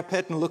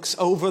parapet and looks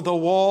over the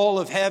wall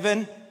of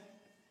heaven,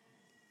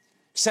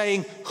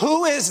 saying,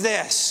 who is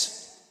this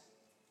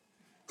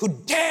who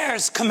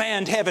dares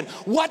command heaven?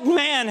 What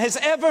man has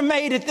ever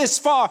made it this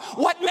far?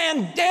 What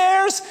man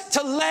dares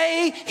to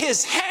lay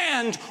his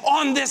hand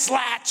on this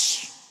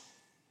latch?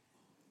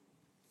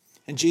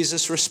 And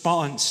Jesus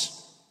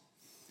responds.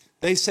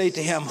 They say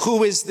to him,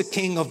 who is the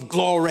King of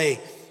glory?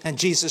 And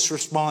Jesus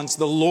responds,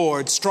 the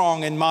Lord,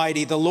 strong and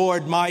mighty, the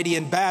Lord mighty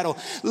in battle.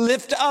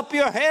 Lift up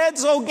your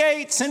heads, O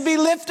gates, and be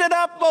lifted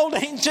up, old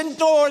ancient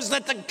doors,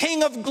 that the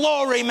King of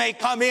glory may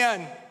come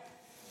in.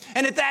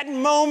 And at that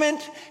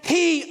moment,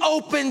 he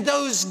opened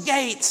those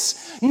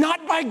gates,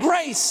 not by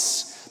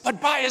grace,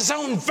 but by his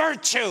own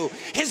virtue,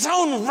 his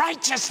own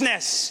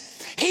righteousness.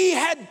 He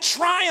had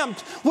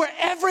triumphed where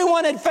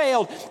everyone had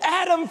failed.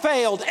 Adam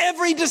failed.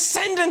 Every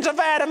descendant of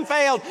Adam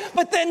failed.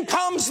 But then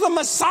comes the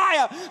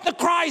Messiah, the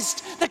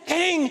Christ, the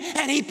King,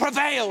 and he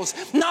prevails.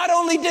 Not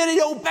only did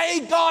he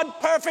obey God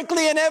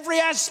perfectly in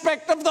every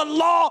aspect of the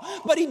law,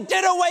 but he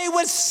did away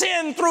with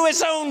sin through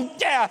his own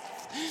death.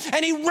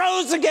 and he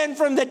rose again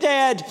from the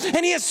dead,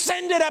 and he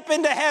ascended up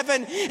into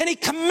heaven, and he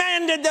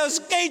commanded those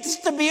gates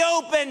to be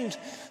opened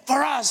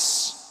for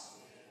us.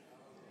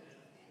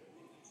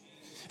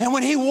 And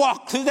when he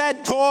walked through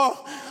that door,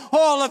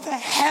 all of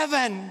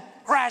heaven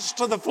crashed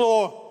to the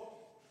floor.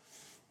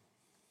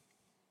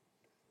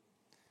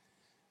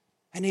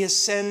 And he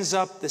ascends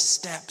up the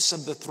steps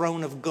of the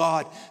throne of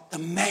God, the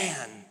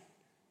man,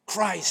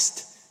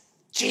 Christ,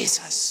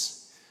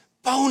 Jesus,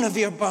 bone of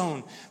your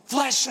bone,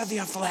 flesh of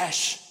your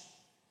flesh.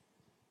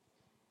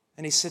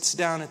 And he sits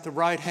down at the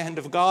right hand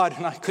of God,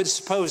 and I could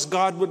suppose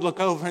God would look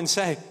over and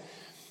say,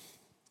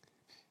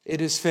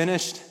 "It is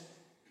finished."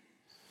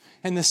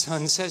 And the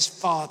Son says,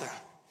 "Father,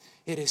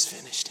 it is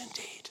finished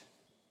indeed."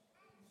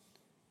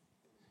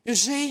 You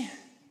see,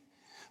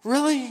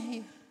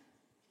 really,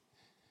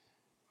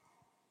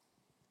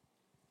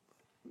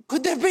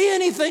 could there be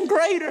anything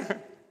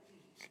greater?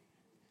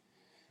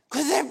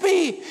 Could there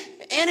be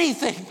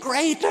anything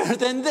greater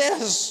than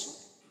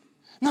this?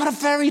 Not a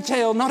fairy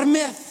tale, not a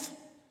myth,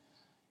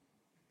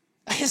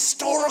 a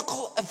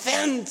historical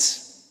event.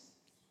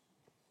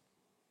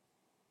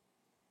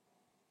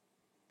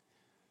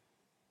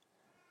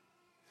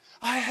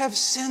 I have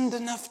sinned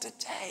enough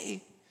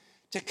today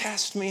to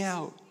cast me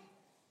out.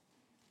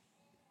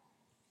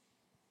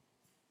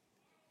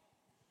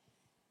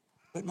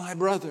 But my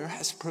brother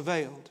has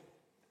prevailed.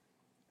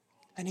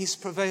 And he's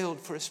prevailed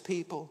for his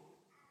people.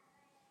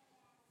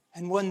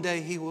 And one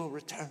day he will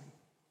return.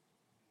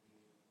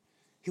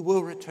 He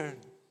will return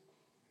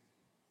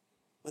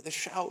with a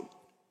shout,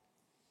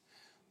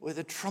 with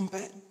a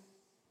trumpet.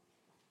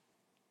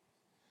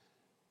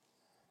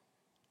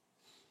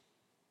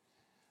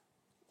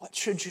 What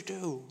should you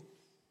do?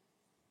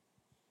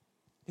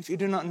 If you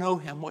do not know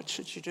him, what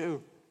should you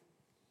do?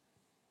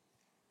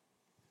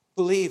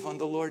 Believe on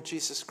the Lord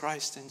Jesus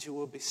Christ and you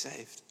will be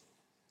saved.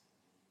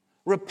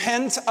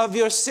 Repent of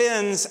your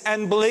sins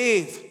and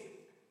believe.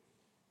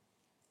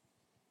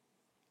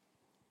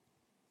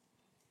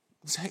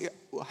 Say,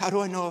 how do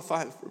I know if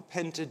I've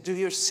repented? Do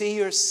you see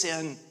your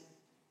sin?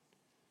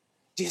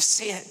 Do you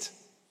see it?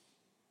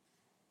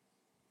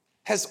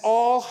 Has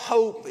all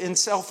hope in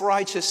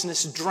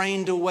self-righteousness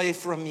drained away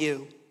from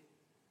you?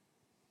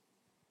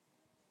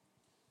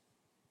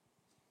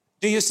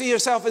 Do you see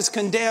yourself as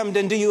condemned,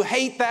 and do you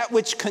hate that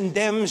which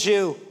condemns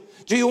you?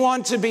 Do you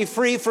want to be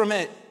free from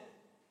it?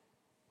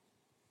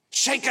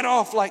 Shake it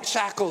off like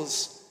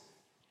shackles.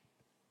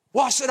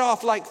 Wash it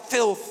off like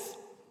filth.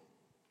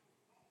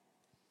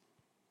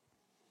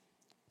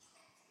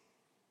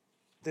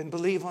 Then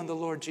believe on the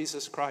Lord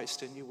Jesus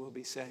Christ and you will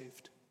be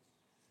saved.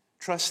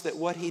 Trust that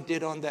what he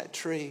did on that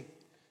tree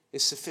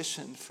is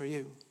sufficient for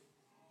you.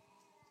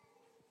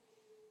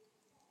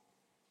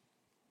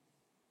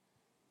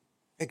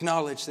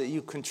 Acknowledge that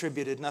you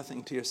contributed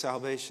nothing to your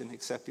salvation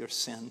except your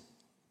sin,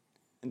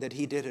 and that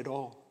he did it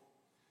all,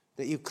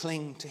 that you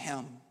cling to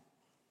him.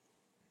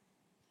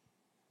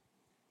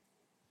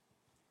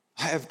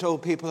 I have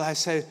told people, I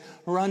say,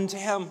 run to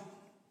him.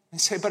 They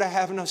say, but I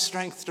have no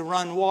strength to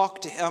run.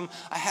 Walk to him.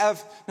 I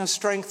have no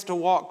strength to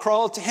walk.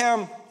 Crawl to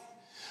him.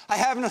 I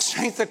have no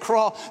strength to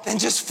crawl. Then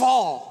just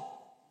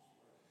fall.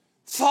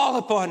 Fall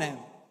upon him.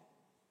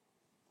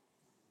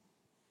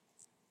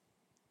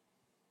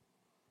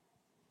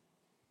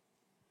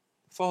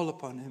 Fall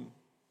upon him.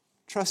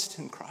 Trust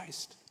in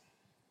Christ.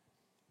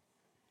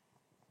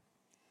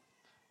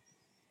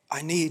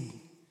 I need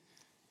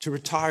to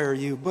retire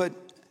you, but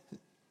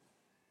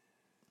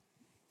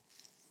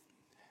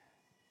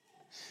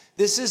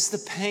this is the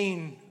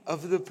pain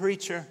of the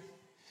preacher.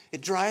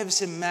 It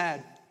drives him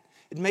mad.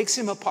 It makes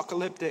him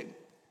apocalyptic.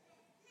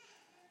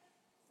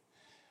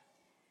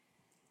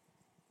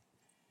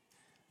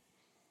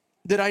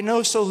 That I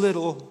know so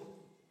little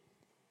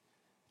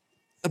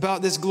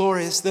about this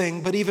glorious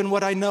thing, but even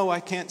what I know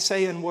I can't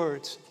say in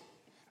words.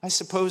 I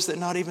suppose that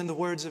not even the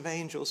words of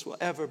angels will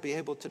ever be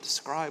able to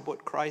describe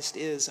what Christ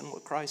is and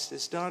what Christ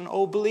has done.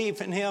 Oh,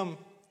 believe in him.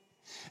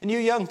 And you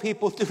young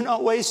people, do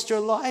not waste your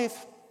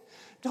life.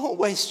 Don't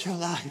waste your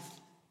life.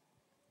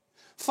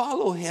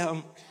 Follow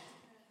him.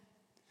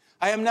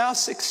 I am now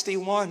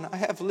 61. I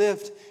have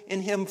lived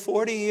in him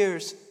 40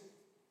 years.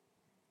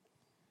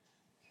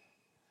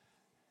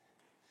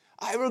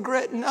 I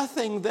regret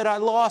nothing that I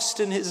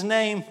lost in his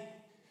name.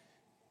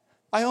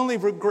 I only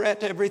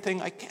regret everything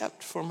I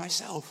kept for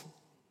myself.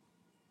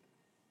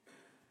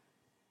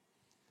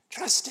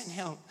 Trust in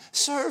him.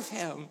 Serve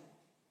him.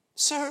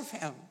 Serve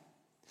him.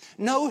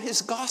 Know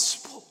his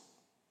gospel.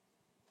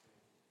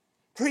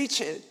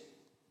 Preach it.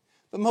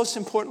 But most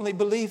importantly,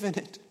 believe in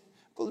it.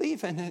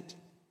 Believe in it.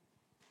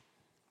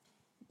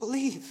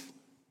 Believe.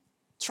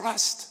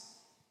 Trust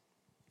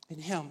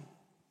in him.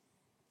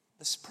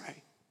 Let's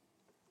pray.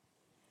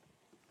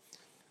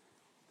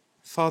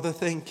 Father,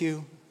 thank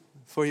you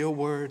for your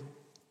word.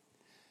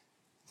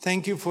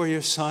 Thank you for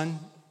your Son.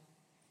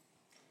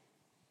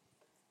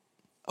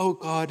 Oh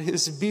God,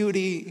 his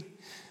beauty,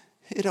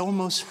 it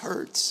almost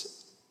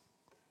hurts.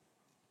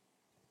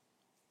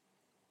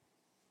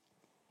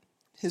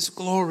 His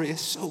glory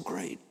is so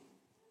great.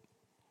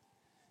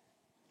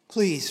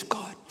 Please,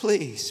 God,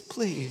 please,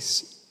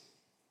 please,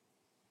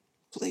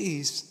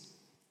 please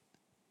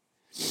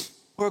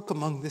work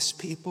among this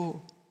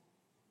people.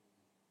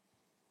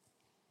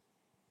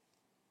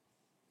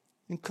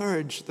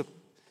 Encourage the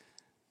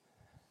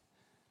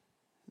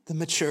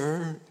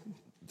mature,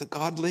 the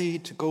godly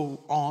to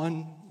go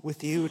on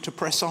with you, to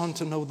press on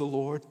to know the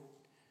Lord.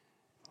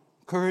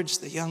 Encourage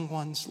the young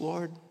ones,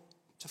 Lord,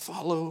 to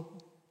follow,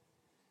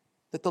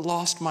 that the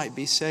lost might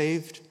be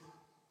saved.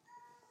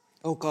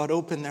 Oh God,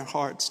 open their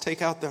hearts,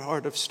 take out their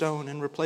heart of stone and replace